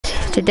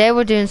Today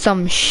we're doing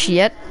some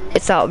shit.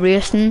 It's out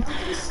racing.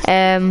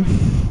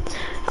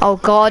 Oh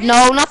god,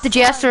 no, not the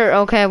Jester.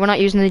 Okay, we're not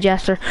using the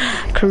Jester.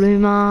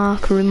 Karuma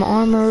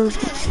armor.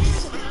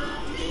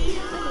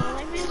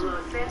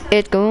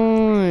 It's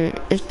going.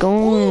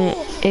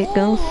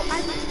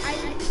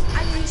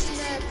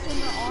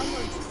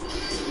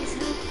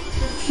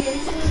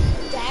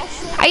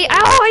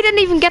 I didn't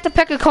even get to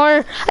pick a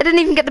car.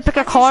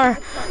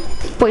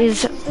 But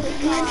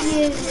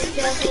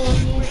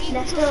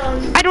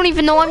I don't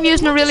even know I'm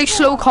using a really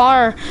slow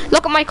car.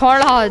 Look at my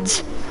car,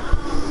 lads.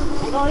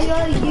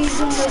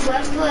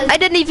 I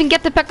didn't even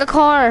get to pick a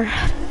car.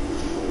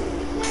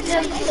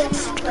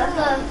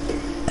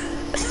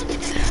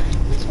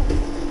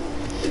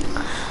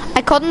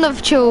 I couldn't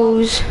have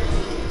chose.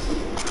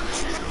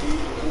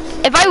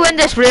 If I win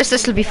this race,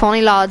 this will be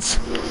funny, lads.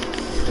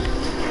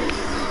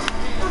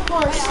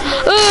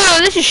 Oh,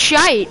 this is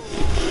shite.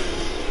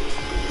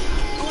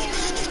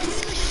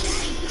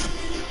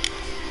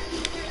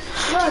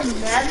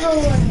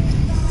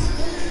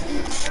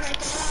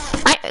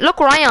 Look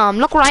where I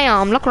am.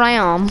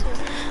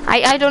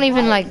 I don't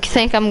even like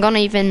think I'm gonna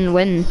even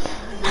win.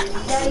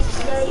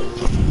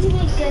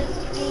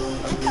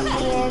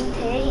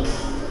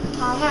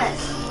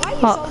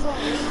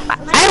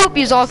 I hope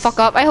yous all fuck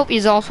up.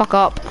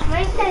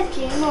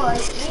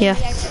 Yeah.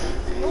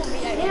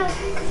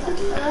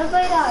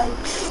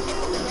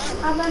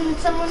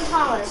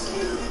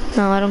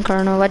 No, I don't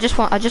care. No, I just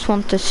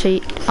want to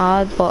see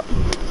but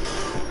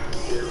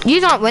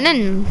you're not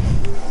winning.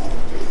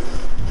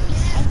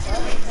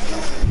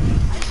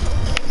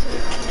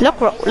 Look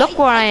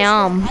where I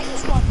am.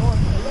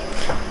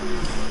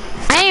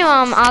 I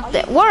am at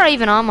the, where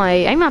even am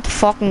I? I'm at the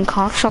fucking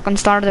cocksucking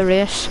start of the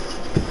race.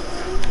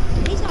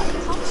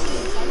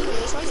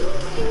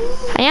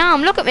 I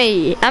am. Look at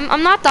me.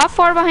 I'm not that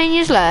far behind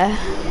you, like.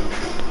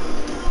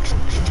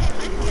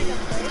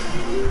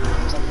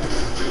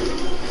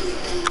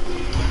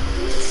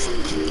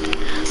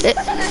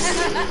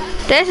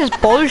 This is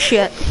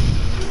bullshit.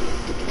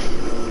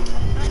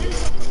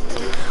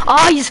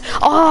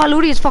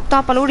 Lodi is fucked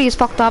up.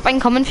 I'm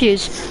coming for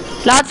yous.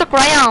 Lads, look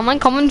where I am. I'm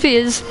coming for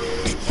yous.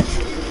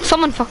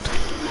 Someone fucked.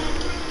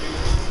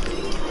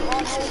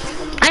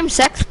 I'm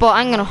 6th,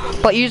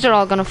 but yous are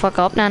all gonna fuck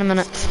up now in a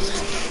minute.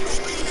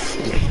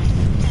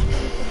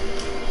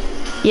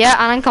 Yeah,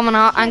 and I'm coming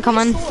out.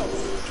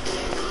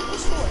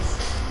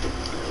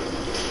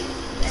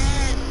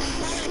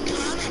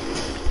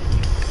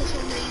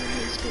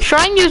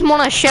 Try and use one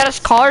of the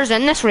shittest cars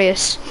in this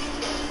race.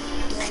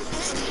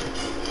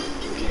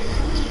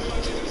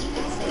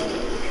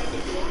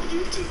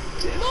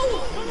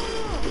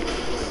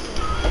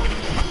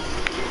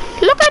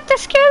 Look at the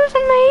skills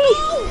on me.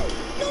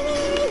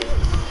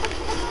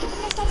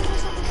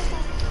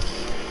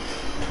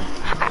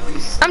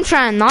 I'm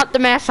trying not to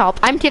mess up.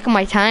 I'm taking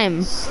my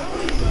time.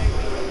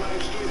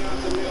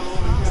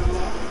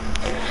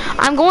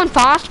 I'm going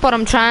fast, but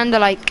I'm trying to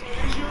like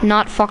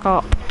not fuck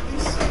up.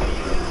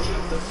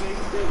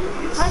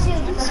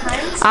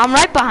 I'm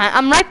right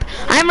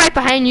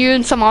behind you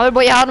and some other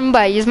boy Adam,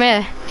 but he's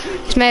may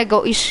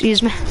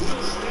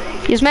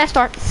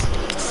start.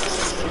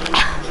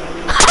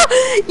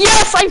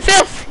 Yes, I'm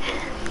 5th.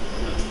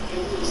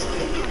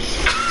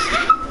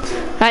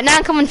 Right now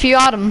I'm coming for you,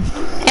 Adam.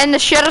 In the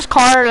shittest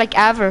car like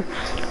ever.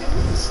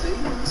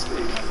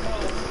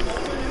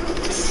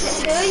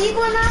 Who are you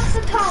going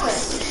after,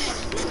 Thomas?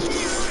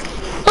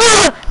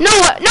 No,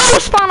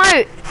 spawn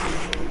out.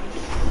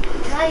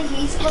 Why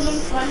he's going in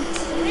front?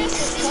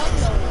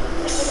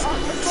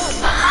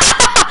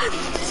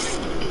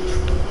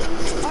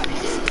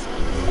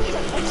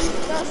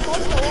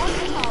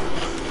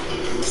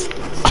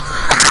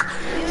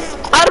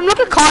 Adam, look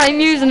at the car I'm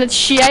using, it's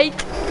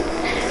shite.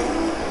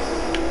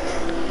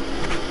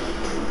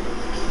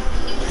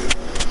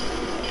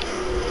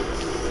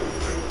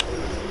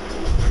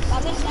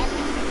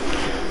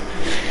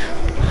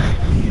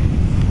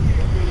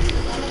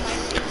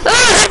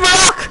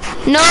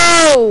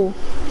 No!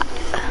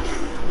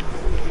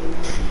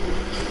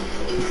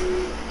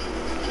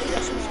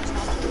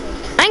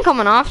 I'm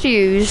coming after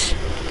yous.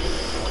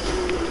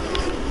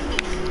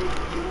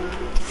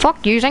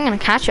 Fuck yous, I'm gonna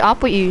catch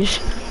up with yous.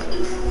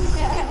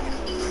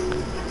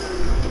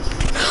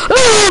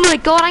 Oh my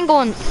god, I'm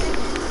going.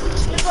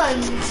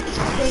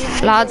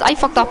 Lads, I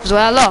fucked up as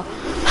well, look.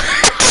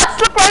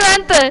 Look where I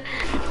went there.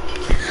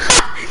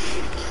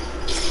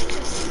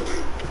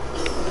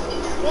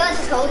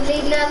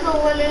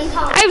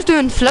 I was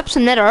doing flips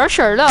in mid-air,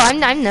 sure. No,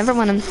 I'm never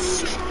winning.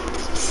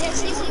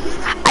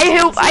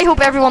 I hope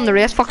everyone in the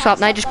race fucks up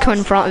and I just come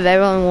in front of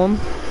everyone and won.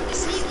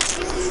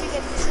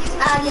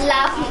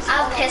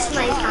 I'll piss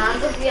my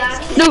pants if you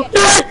actually. No.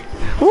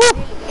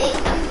 If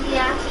you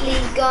actually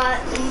got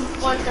in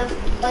front of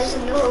us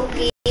in the whole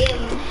game.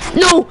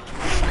 No.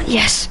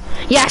 Yes.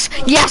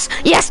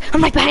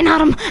 I'm right behind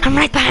Adam. I'm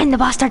right behind the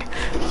bastard.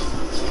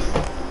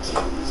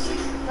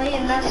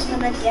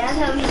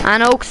 I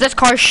know, cause this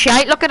car's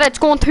shite. Look at it, it's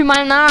going 2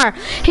 miles an hour.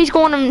 He's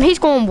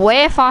going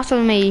way faster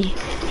than me.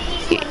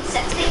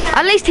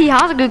 At least he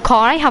has a good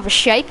car. I have a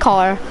shite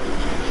car.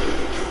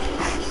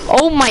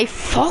 Oh my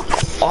fuck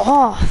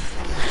off.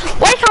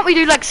 Why can't we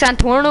do like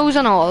Santornos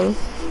and all?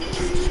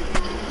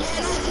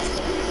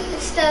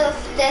 Instead of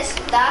this,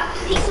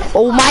 that.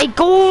 Oh my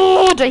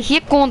god, I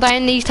hate going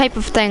down these type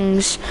of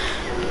things.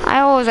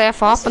 I always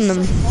F up on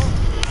them.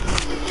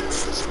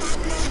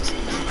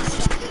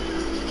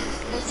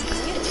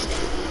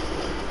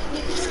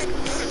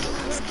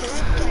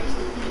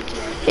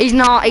 He's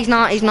not.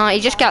 He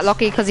just got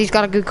lucky because he's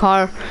got a good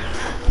car.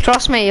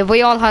 Trust me, if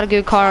we all had a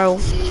good car.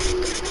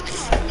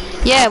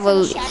 Yeah,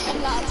 well.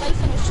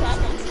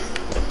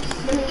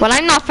 Well,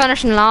 I'm not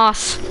finishing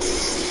last.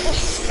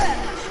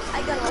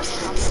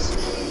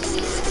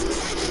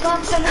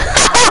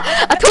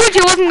 I told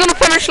you I wasn't gonna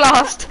finish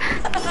last.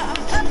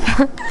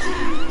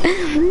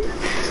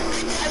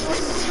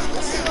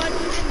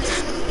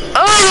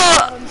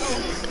 Oh!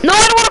 No,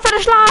 I don't want to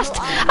finish last.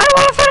 I don't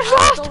want to finish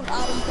last.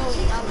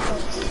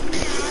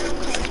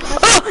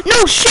 Oh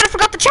no! Shit! I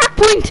forgot the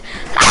checkpoint.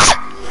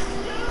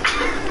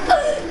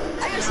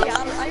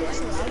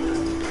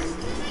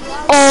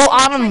 Oh,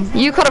 Adam,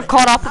 you could have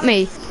caught up with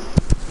me.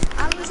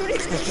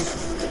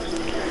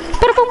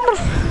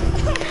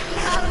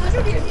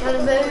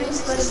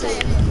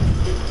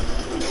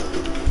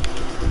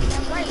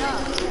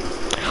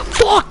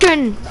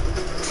 Fucking!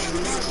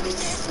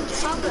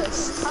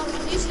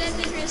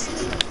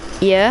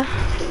 Yeah.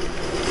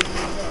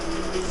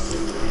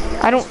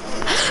 I don't.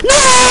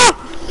 No!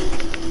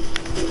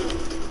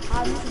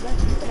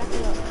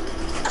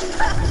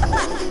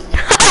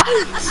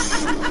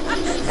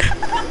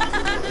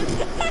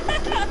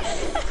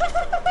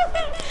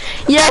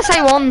 Yes,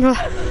 I won. No,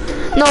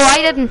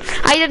 I didn't.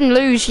 I didn't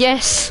lose.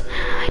 Yes.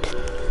 I didn't.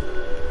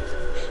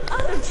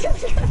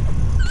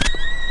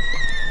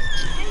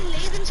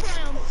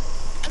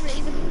 I'm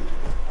leaving.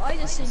 I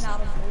just seen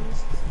Adam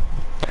lose.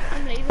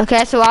 I'm leaving.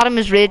 Okay, so Adam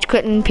is rage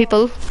quitting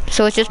people,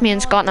 so it's just me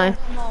and Scott now.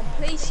 No,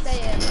 please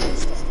stay in. Please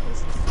stay.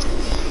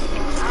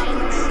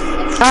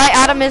 Alright,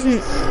 Adam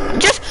isn't.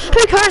 Just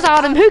who cares,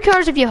 Adam? Who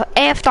cares if you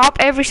effed up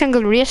every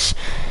single race?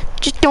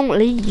 Just don't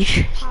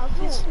leave.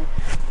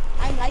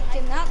 I'm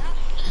liking that.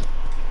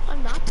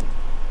 I'm not.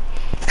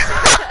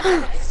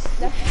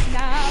 Never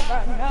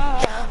know.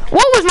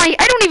 What was my?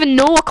 I don't even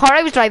know what car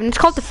I was driving. It's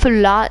called the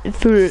full. I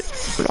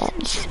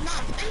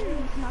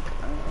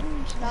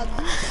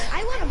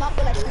want a map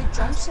with like good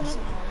jumps in it.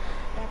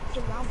 Like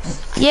good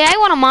ramps. Yeah, I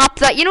want a map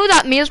that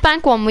that maze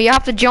bank one where you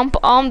have to jump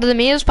onto the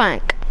maze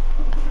bank.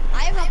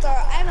 I'm not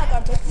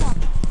our big map.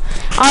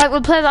 Alright,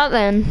 we'll play that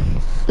then.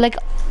 Like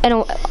in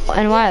a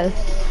while.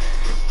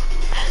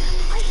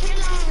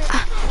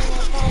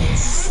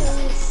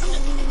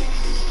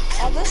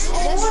 This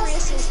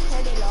race is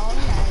pretty long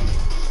now.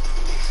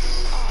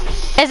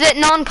 Is it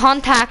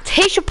non-contact?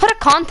 He should put a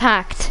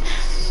contact.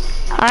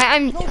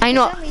 Alright, I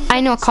know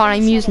what car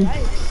I'm using.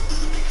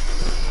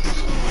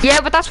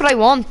 Yeah, but that's what I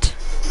want.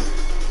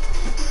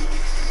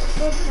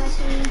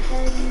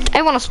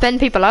 I want to spin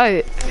people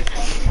out.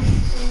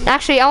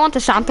 Actually, I want a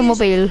Santa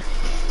Mobile.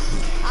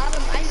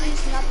 Adam, I'm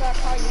using that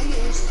car you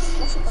used.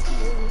 What's it gonna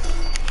do?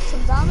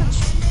 Some damage.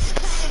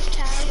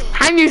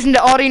 I'm using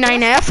the Audi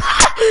 9F.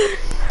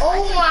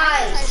 Oh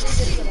my!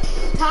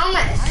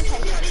 Thomas!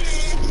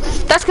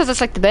 That's because it's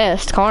like the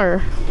best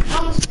car.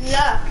 Thomas,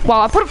 look.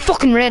 Wow, I put it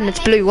fucking red and it's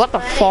blue. What the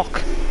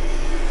fuck?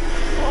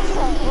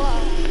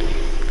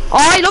 Oh,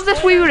 I love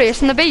this wee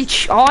race on the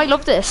beach. Oh, I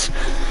love this.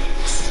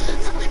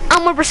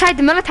 And we're beside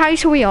the military,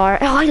 so we are.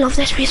 Oh, I love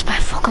this race, but I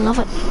fucking love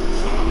it.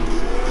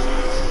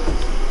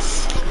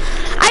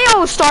 I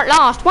always start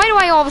last. Why do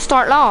I always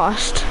start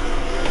last?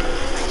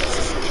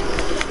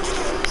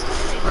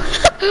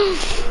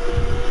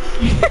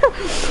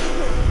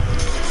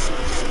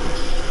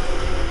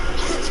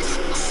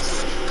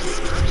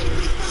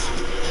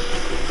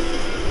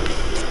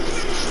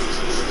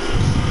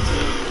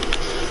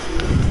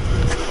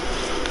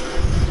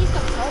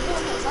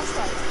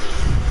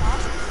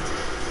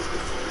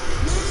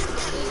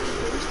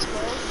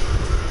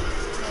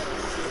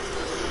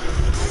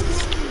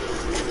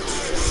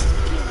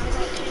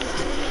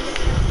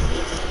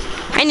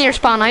 I near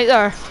spawn out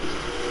there.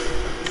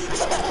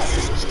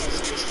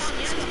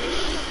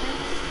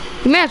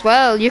 You may as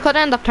well. You could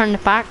end up turning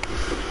it back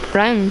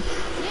round.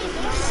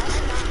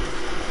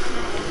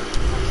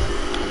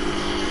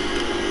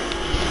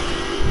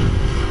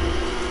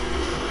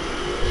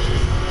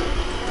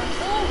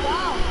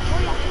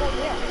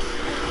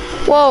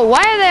 Whoa,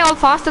 why are they all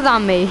faster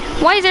than me?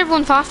 Why is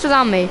everyone faster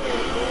than me?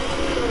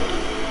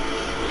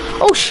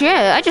 Oh shit,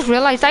 I just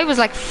realised I was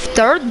like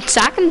third,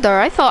 second there.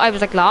 I thought I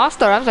was like last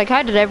there. I was like,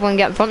 how did everyone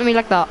get in front of me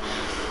like that?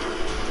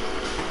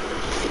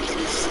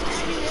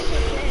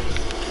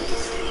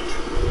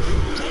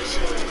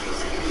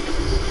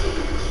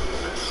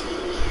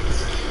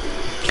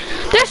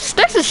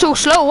 This is so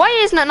slow. Why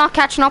isn't it not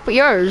catching up with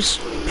yours?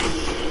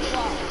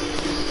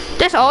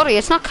 This Audi,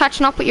 it's not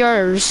catching up with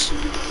yours.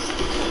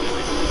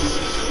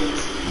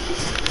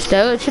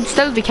 Still, it should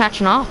still be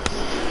catching up.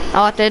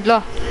 Oh, it did,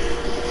 look.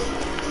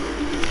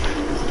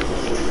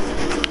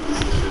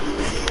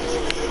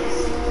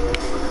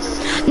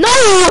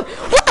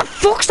 What the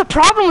fuck's the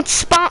problem with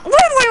spin? Why do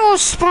I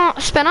always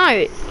spin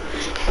out?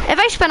 If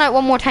I spin out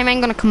one more time,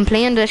 I'm gonna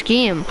complain this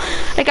game.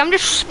 Like, I'm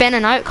just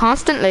spinning out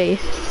constantly.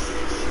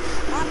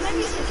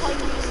 Maybe it's because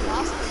you used the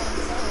last one.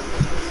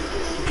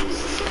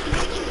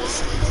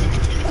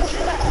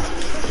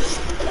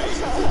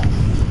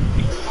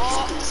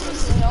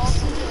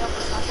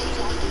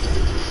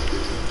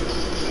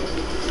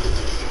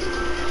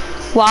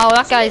 Wow,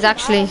 that guy's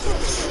actually...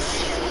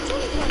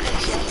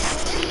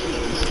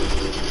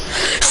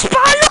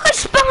 Spawn, look, I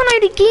spawn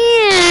out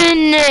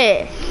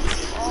again!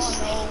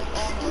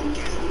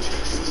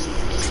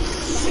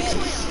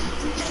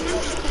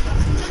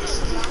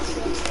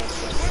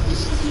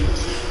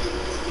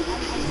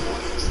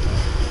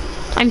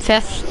 I'm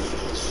fifth.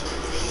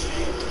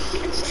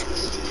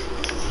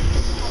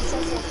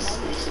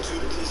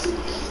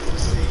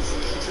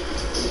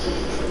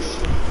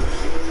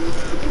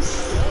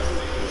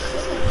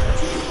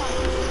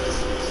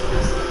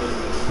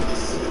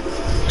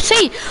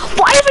 See,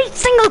 why every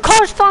single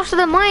car is faster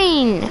than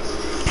mine?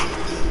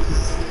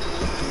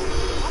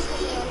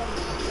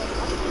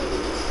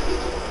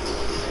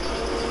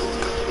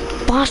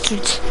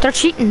 Bastards, they're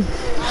cheating.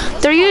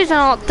 They're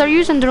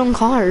using their own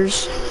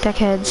cars,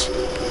 dickheads.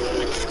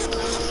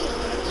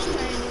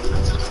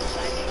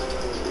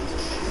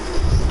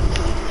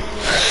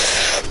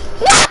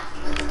 What?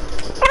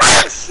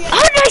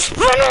 How did I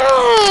spin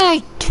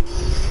out?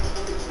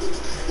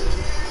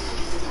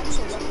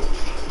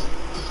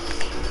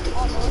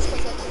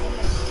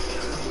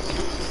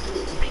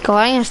 Go,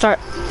 I'm gonna start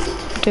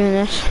doing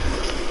this.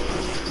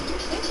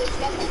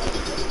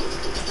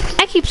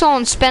 I keep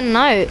on spinning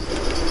out.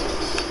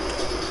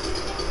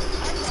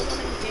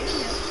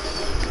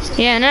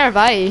 Yeah, never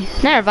by.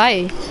 Never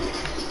by.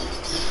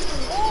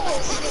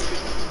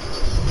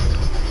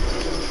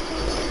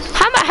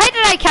 How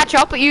did I catch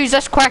up with you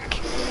this quick?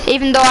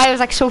 Even though I was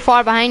like so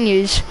far behind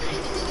yous.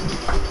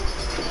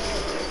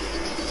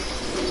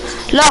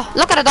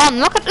 Look at it on.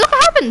 Look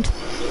what happened.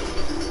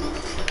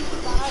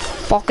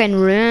 Fucking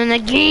run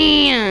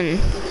again.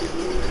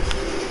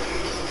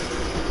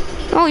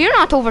 Oh, you're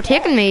not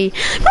overtaking me.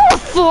 No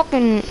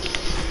fucking.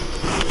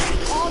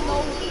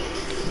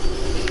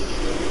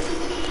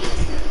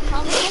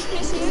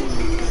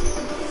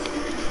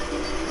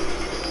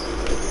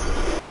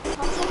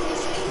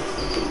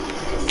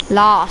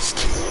 Lost.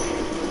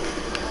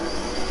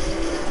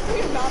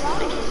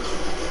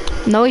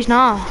 No, he's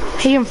not.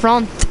 He's in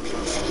front.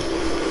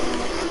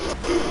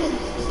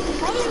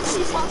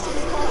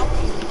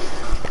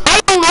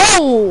 I don't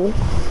know.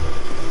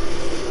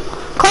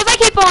 Cause I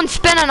keep on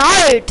spinning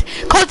out.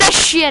 Cause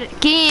this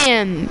shit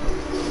game.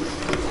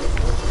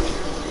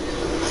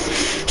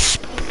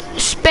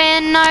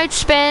 Spin out,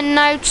 spin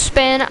out,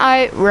 spin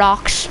out,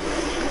 rocks.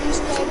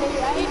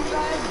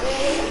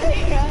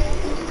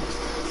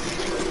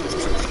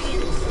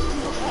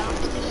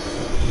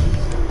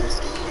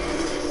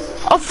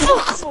 Oh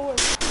fuck!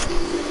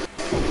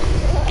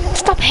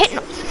 Stop hitting!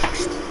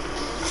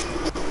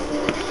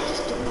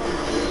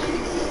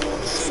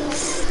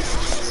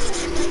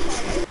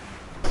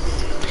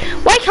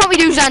 Why can't we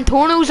do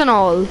Zantornos and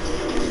all?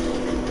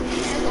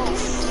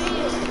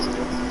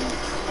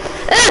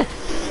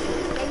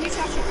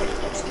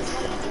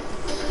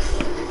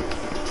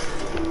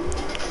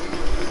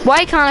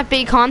 Why can't it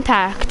be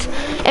contact?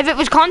 If it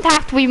was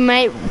contact, we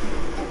might.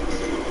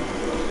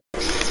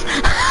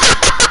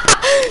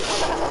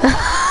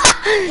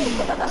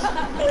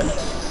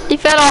 He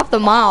fell off the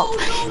map.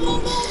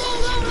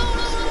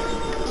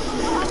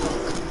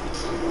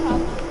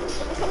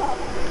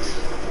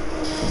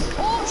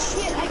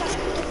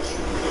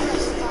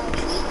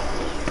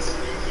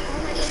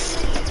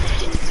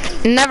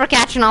 Never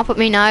catching up with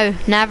me now.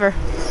 Never.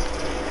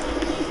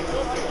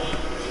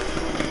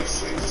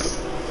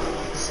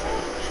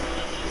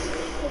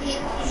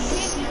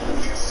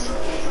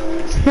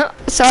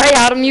 Sorry,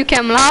 Adam, you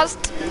came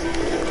last.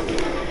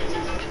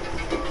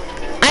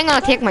 I'm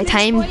gonna take my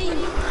time.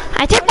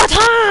 I take my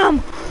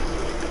time!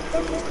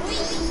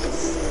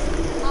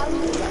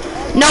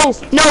 No,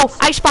 no,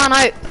 I spawn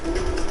out.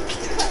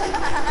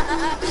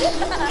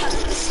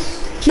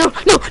 No,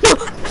 no, no!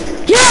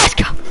 Yes,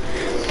 go!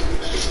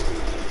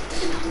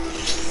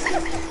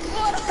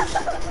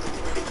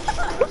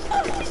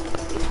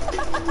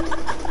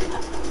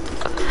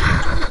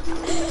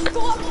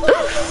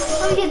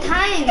 Have your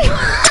time.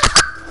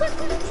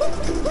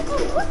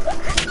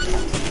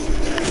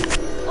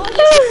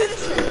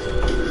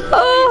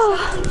 Oh,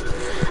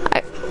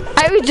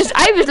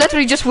 I was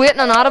literally just waiting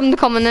on Adam to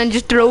come and then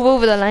just drove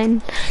over the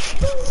line.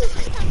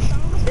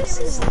 This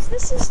is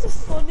the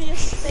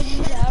funniest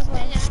thing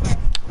ever.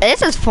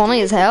 This is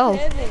funny as hell.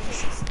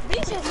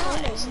 These are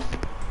funny.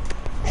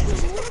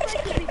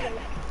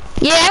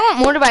 Yeah, I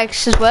want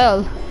motorbikes as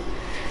well.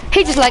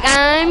 He's just like,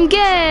 I'm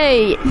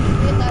gay.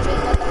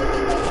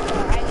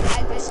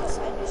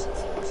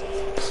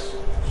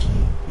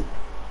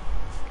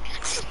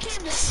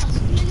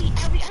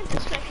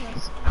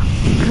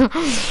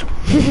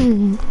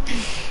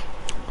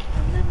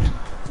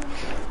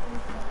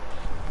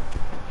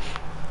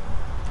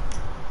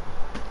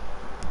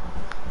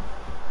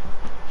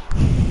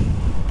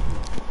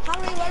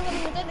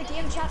 in the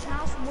game chat and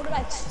ask for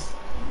motorbikes.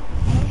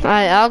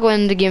 Alright, I'll go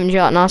in the game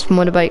chat and ask for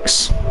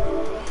motorbikes.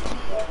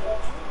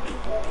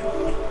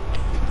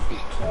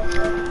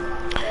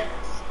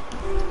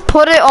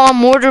 Put it on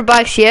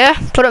motorbikes, yeah?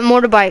 Put it on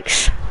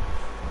motorbikes.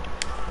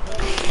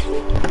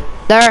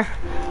 There.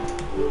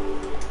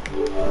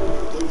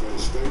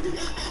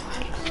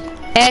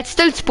 It's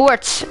still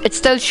sports. It's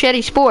still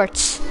shitty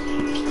sports.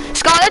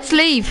 Scott, let's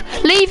leave.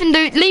 Leave and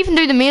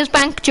do the maze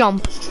bank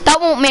jump. That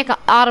won't make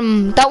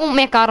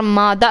Adam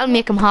mad. That'll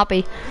make him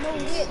happy. No,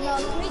 wait, no,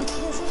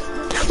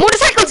 wait.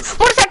 Motorcycles!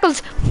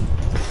 Motorcycles!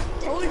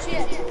 Told you.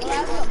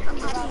 Welcome.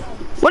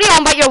 What are you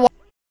on about your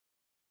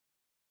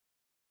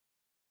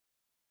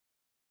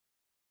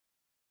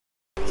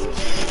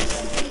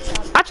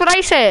That's what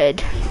I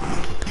said.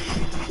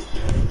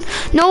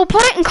 No,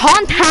 put it in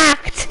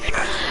contact.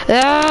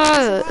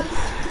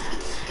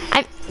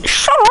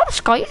 Shut up,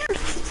 Scott. You're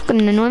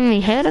fucking annoying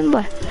me head in,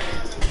 but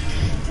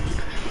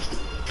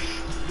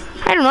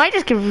I don't know. I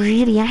just get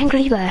really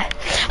angry, but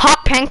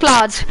hot pink,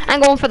 lads.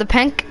 I'm going for the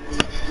pink.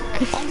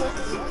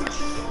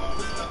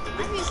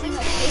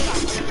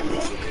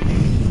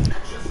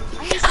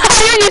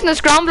 You're using a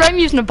scrambler. I'm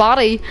using a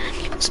body.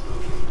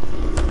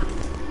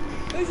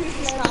 Who's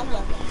using the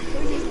scrambler?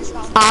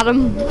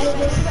 Adam.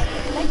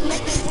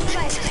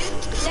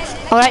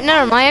 Alright,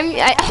 never mind.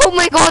 Oh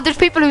my god, there's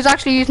people who's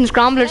actually using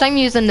scramblers. I'm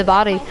using the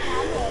body.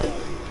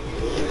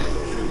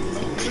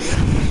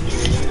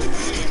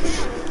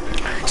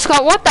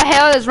 Scott, what the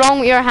hell is wrong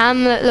with your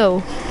Hamlet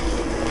though?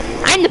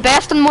 I'm the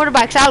best on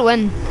motorbikes. I'll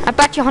win. I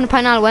bet you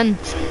 £100 I'll win.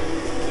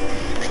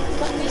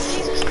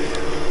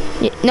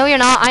 No, you're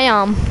not. I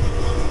am.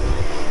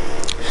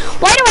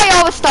 Why do I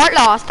always start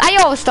last? I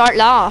always start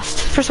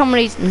last for some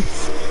reason.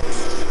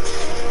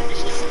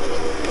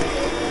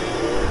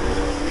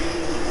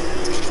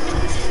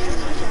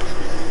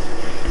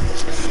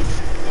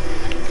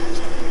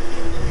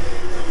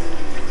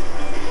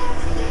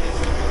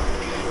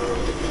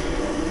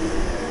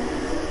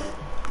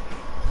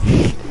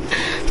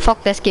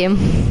 Fuck this game.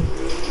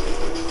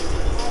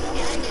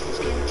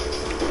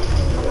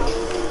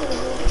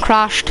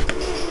 Crashed.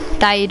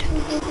 Died.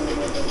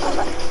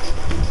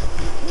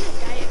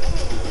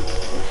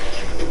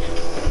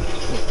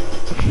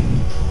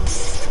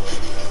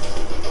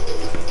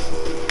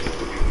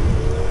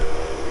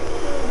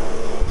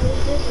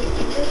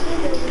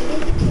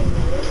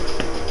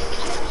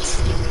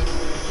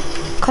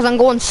 Cause I'm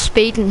going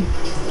speeding.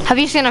 Have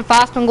you seen how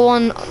fast I'm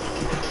going?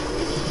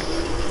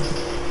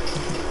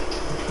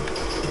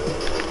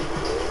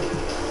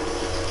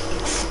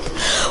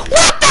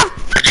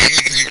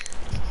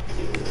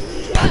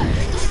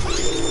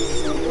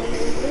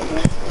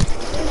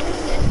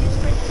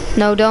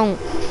 No, don't.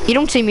 You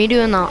don't see me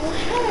doing that.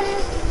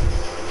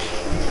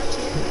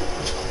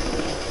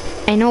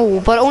 I know,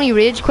 but only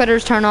rage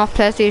quitters turn off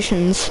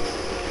PlayStations.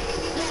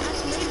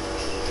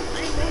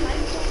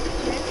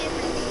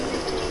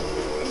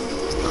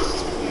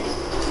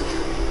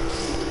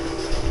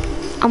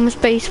 I'm a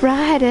space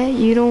rider,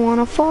 you don't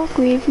wanna fuck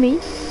with me.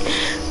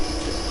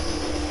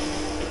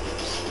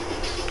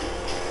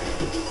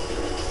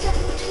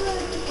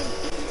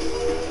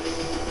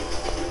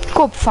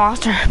 Go up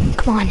faster,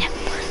 come on.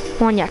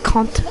 Come on, you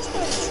cunt.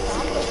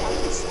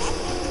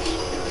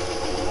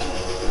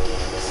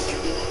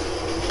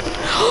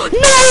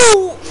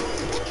 No!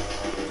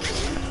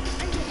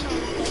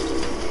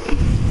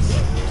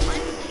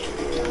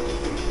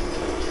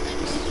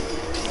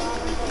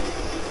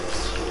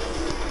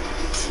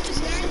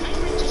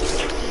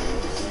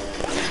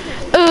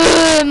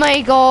 Oh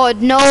my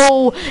god,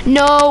 no,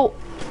 no.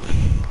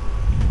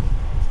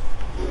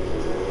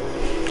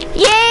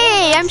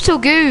 Yay, I'm so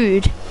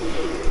good.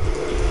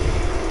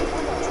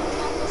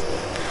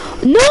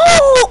 No!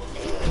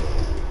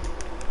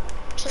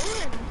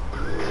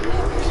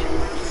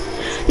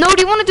 No,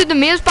 do you want to do the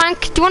maze bank?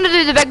 Do you want to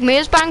do the big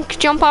maze bank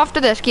jump after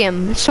this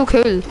game? It's so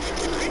cool.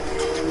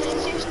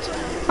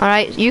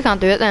 Alright, you can't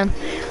do it then.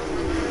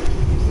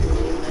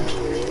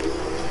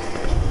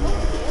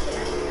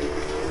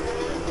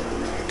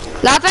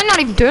 Lads, I'm not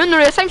even doing the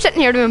race. I'm sitting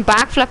here doing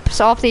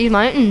backflips off these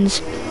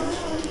mountains.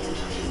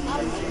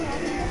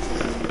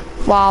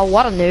 Wow,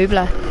 what a noob,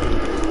 like.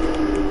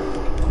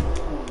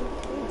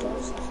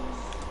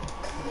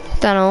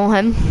 Don't know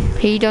him.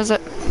 He does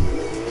it.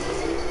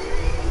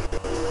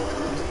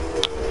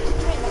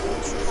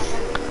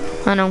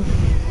 I know.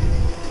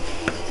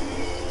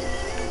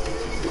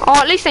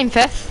 Oh, at least I'm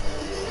 5th.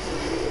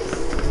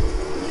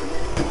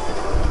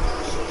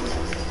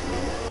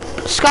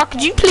 Scott,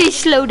 could you please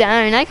slow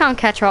down? I can't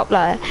catch up,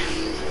 like.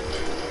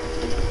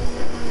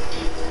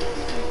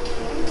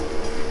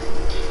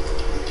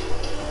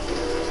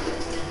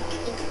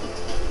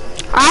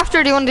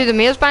 After, do you want to do the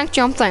maze bank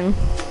jump thing?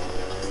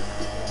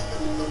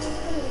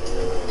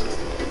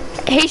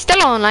 He's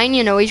still online,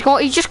 you know. He's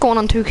just going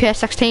on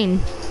 2K16.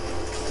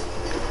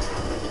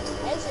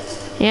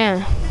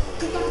 Yeah.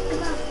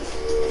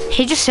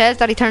 He just says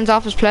that he turns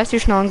off his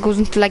PlayStation now and goes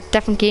into like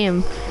different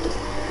game.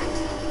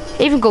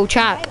 Even go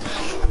chat.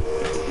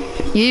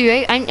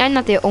 I'm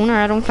not the owner,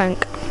 I don't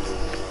think.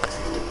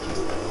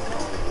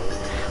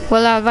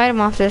 Well, I'll invite him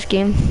off this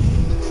game.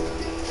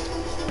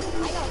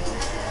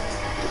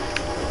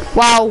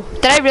 Wow,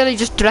 did I really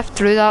just drift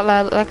through that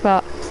like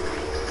that?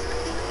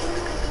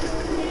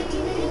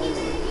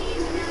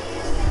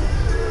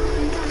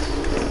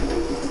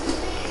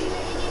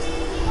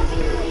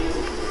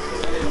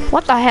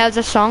 What the hell is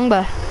this song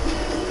by?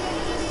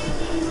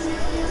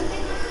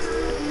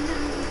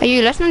 Are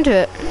you listening to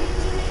it?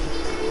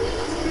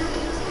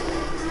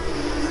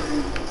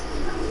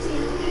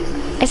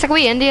 It's like a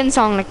wee Indian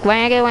song, like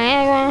wagga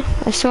wagga.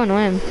 It's so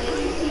annoying.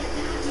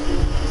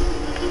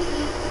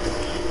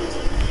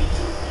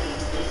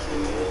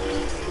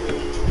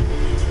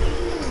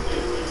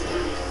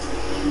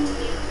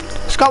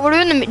 Scott, we're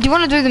doing the. Do you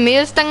want to do the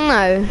maze thing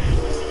now?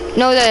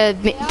 No,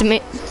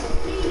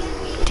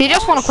 do you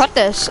just want to quit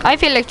this? I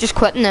feel like just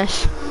quitting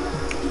this.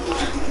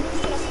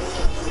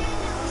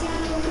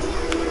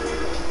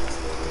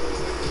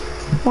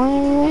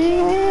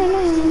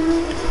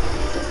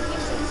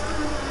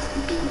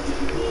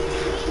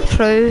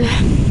 Through,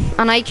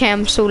 and I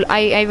came. So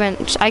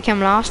I came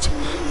last.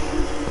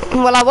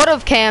 Well, I would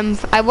have came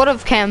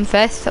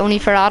 5th, only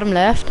for Adam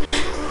left.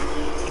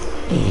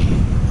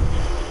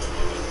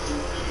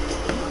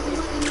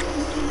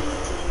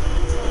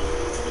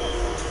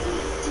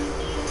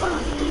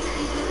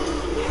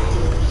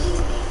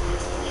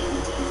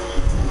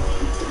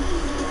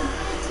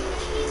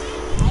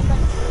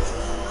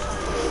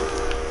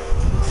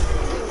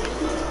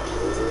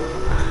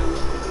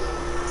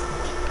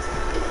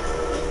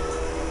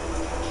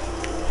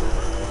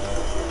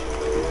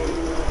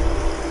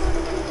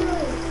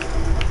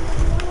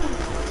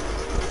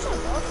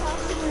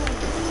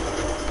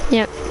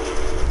 Yep.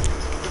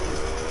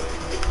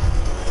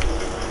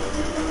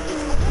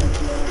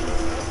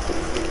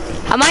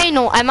 Am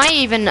I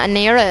even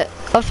near it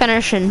of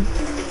finishing?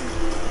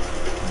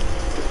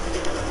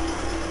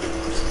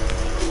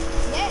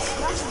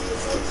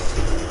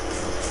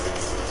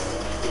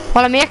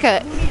 Will I make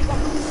it?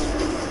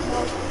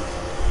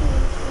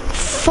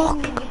 Fuck.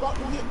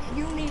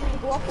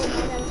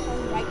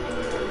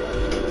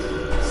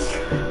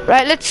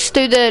 Right, let's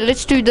do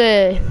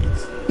the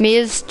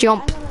maze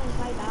jump.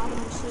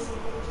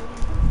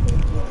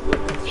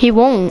 He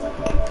won't.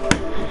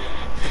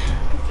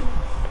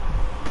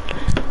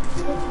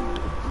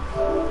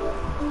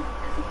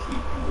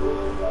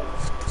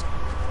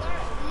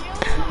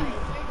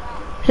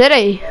 Did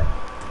he?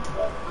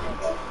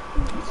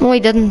 No, he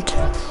didn't.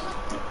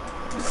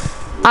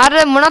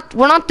 Adam,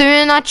 we're not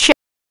doing that shit.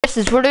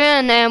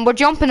 We're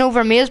jumping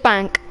over Maze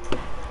Bank.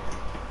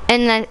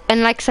 In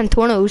like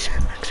Santorno's.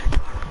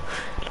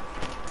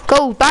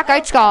 Go back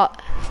out,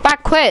 Scott.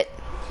 Back, quit.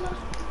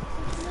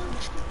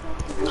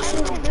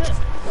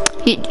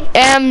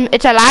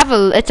 It's a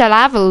level. It's a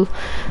level.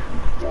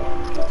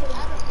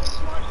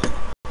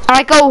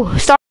 Alright, go.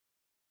 Start.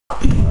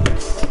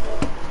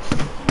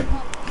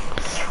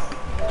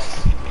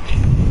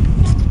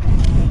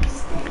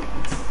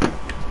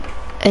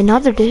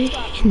 Another day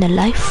in the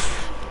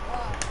life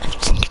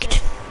of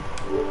Syndicate.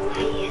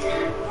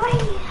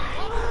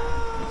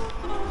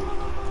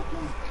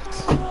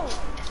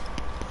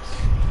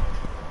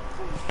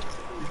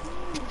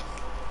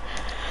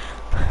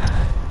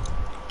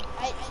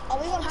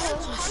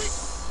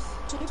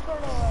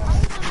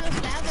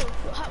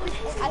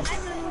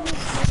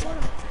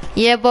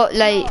 Yeah, but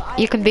like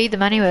you can beat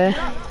them anyway.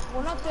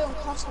 We're not doing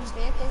custom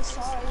vehicles,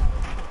 sorry.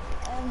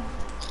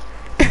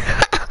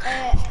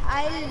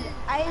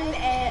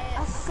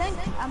 I think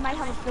I might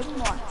have a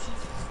bookmark.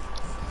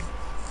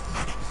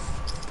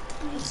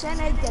 It's saying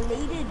I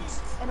deleted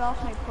it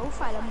off my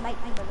profile. It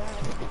might be there.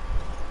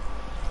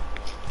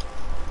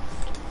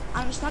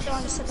 And it's not the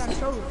one to sit down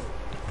through.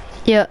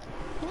 Yeah.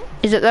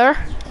 Is it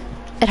there?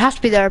 It has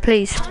to be there,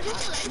 please.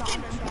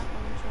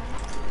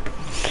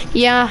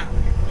 Yeah.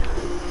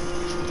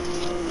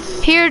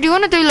 Here, do you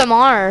want to do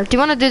Lamar? Do you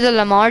want to do the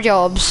Lamar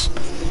jobs?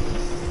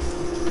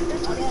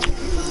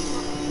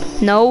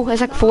 No, it's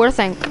like 4, I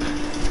think.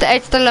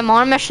 It's the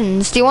Lamar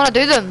missions. Do you want to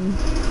do them?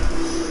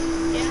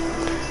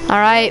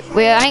 Alright,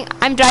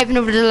 I'm driving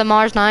over to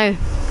Lamar's now.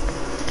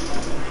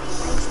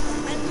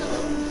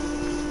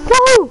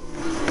 Woohoo!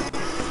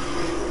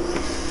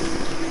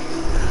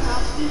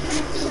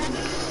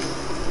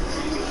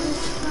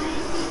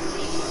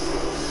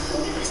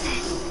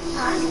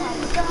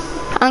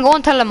 I'm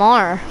going to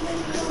Lamar.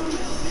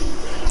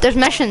 There's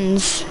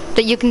missions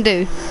that you can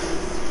do.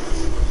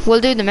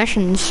 We'll do the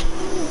missions.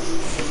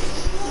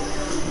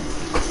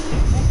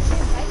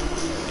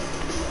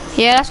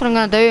 Yeah, that's what I'm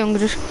gonna do. I'm gonna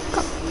just.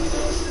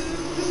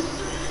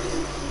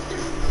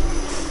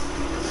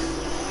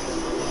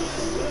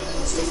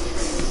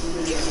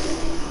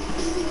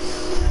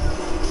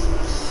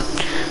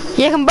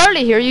 Yeah, I can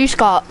barely hear you,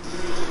 Scott.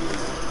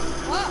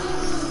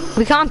 What?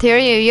 We can't hear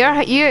you.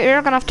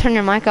 You're gonna have to turn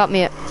your mic up,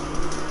 mate.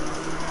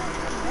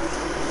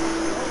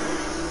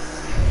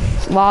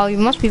 Wow, you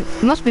must be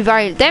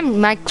very. Them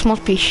mics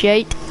must be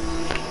shite.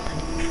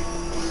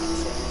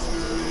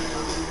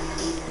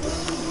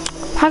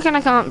 How can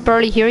I can't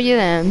barely hear you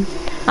then?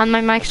 And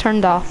my mic's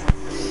turned off.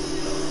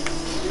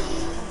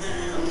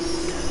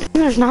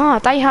 There's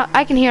not.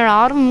 I can hear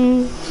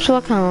Adam, so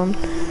I can.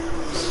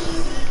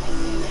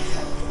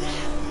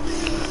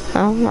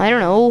 Oh, I don't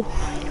know.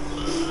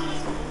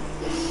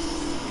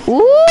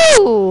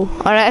 Ooh!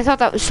 Alright, I thought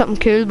that was something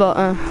cool, but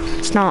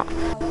it's not.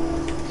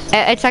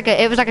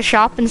 It was like a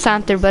shopping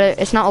center, but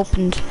it's not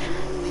opened.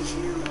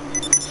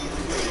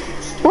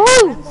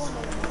 Woo!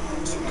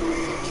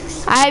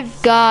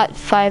 I've got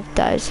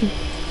 5,000.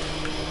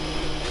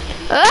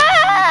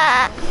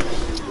 Ah!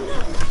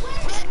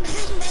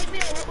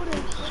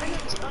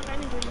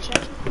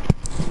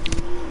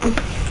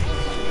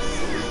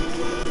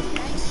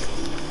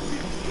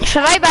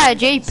 Should I buy a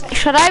Jeep?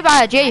 Should I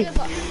buy a Jeep?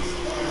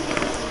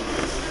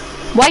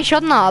 Why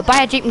shouldn't I?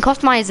 Buy a Jeep and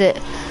customize it.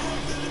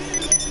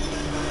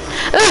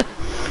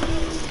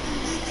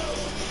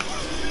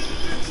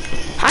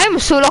 I'm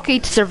so lucky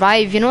to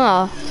survive, you know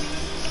that.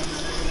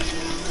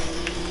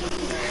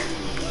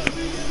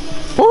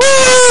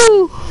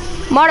 Woo!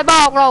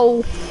 Motorball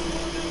roll.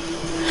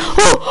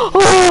 Oh,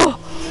 oh.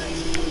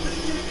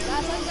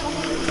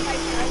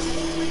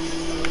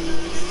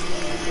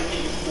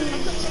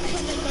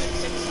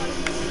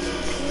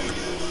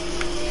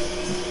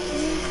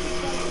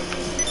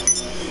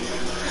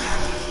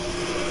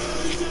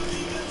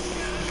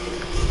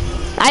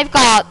 I've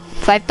got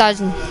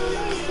 5,000.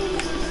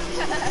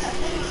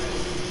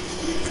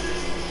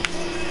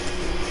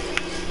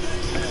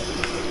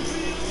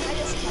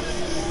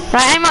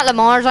 Right, I'm at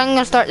Lamar's. I'm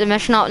gonna start the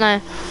mission out now.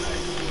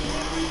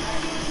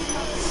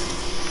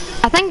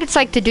 I think it's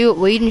like to do it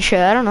weed and shit.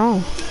 I don't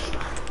know.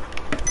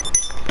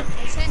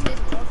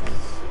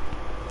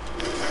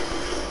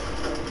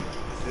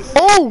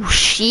 Oh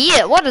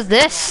shit! What is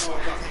this?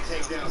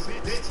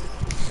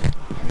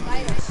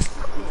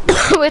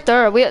 Wait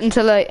there. Wait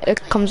until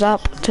it comes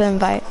up to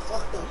invite.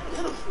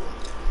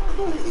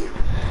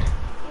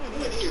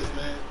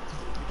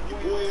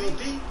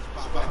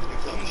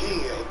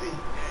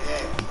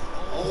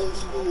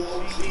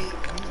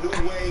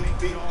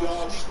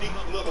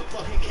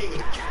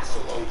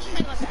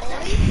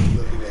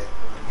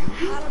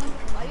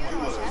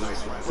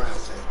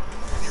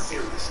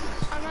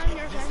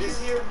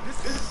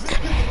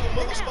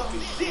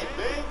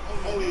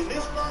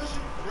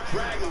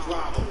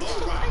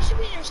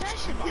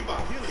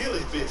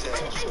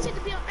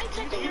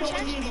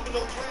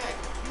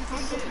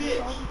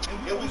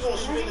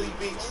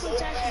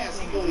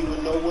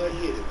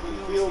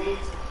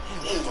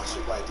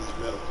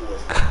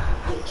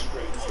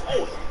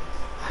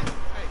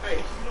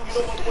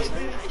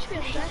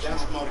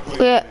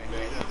 Yeah.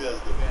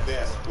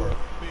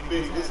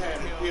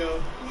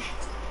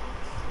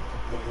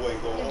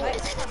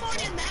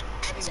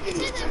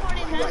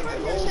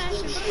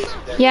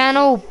 Yeah, I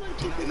know.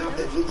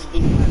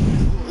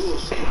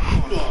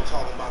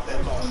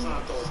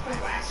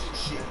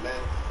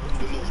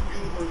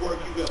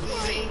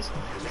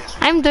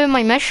 I'm doing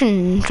my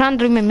mission. I'm trying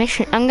to do my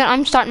mission.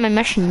 I'm starting my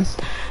mission.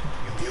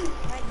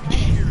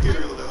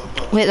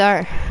 Wait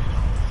there.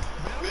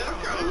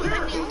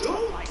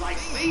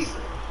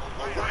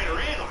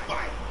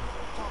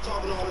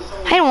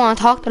 I don't want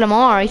to talk to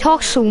Lamar. He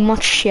talks so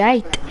much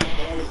shit.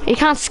 You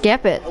can't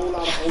skip it.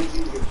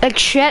 Like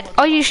shit.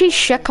 Oh, you see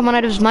shit coming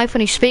out of his mouth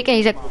when he's speaking.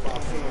 He's like.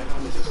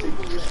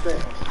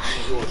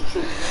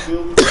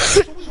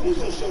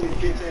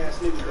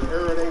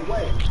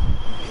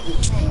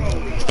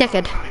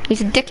 Dickhead.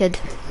 He's a dickhead.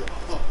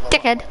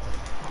 Dickhead.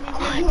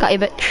 Got you,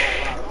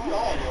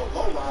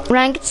 bitch.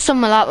 Ryan, get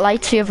some of that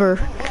lightsaber.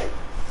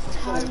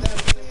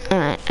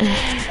 Alright.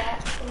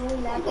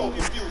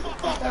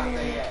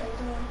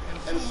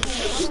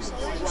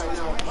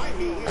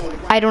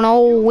 I don't know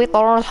what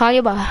I'll tell you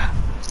about.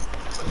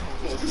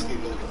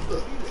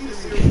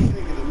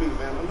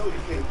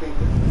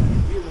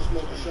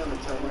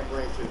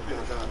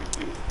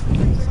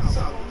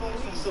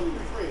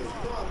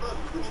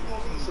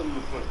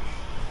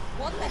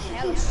 What the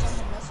hell is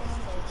someone messing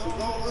with? So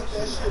don't look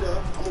that shit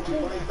up. I'm gonna be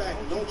right back.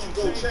 Don't you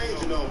go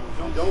changing on me.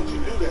 Don't you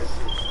do that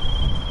shit.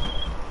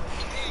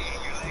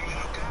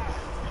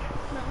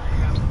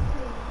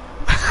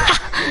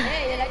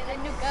 Hey, you like the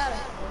new car?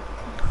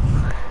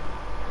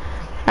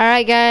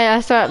 Alright guys, I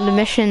started the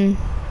mission.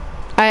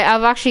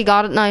 I've actually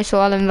got it now, so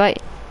I'll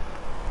invite.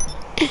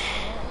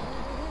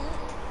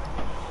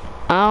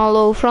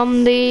 Hello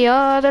from the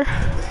other.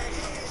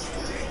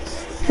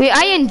 Wait,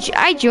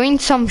 I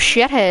joined some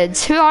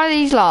shitheads. Who are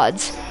these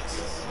lads?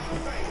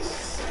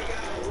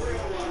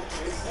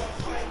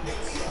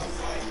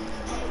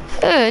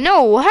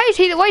 No, why is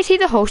he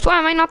the host? Why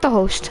am I not the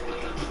host?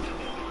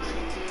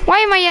 Why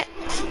am I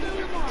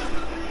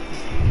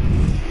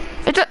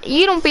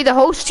you don't be the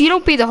host. You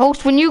don't be the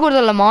host. When you go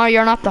to Lamar,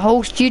 you're not the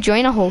host. You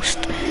join a host.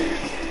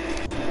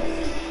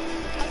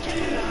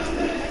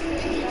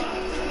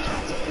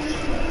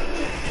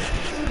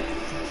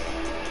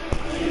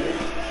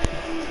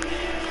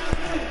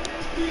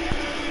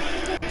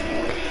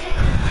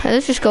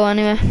 Let's just go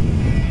anyway.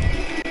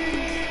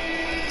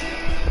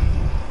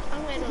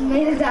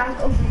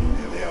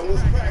 Yeah,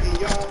 what's cracking,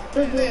 y'all?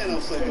 Man,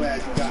 I'm so glad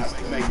you guys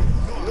can make it. You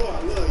know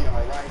I love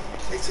y'all, right?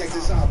 Hey, check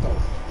this out, though.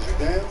 You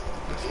down?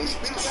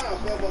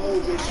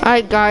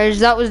 Alright guys,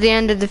 that was the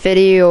end of the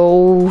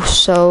video,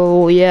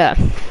 so yeah,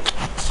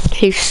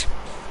 peace.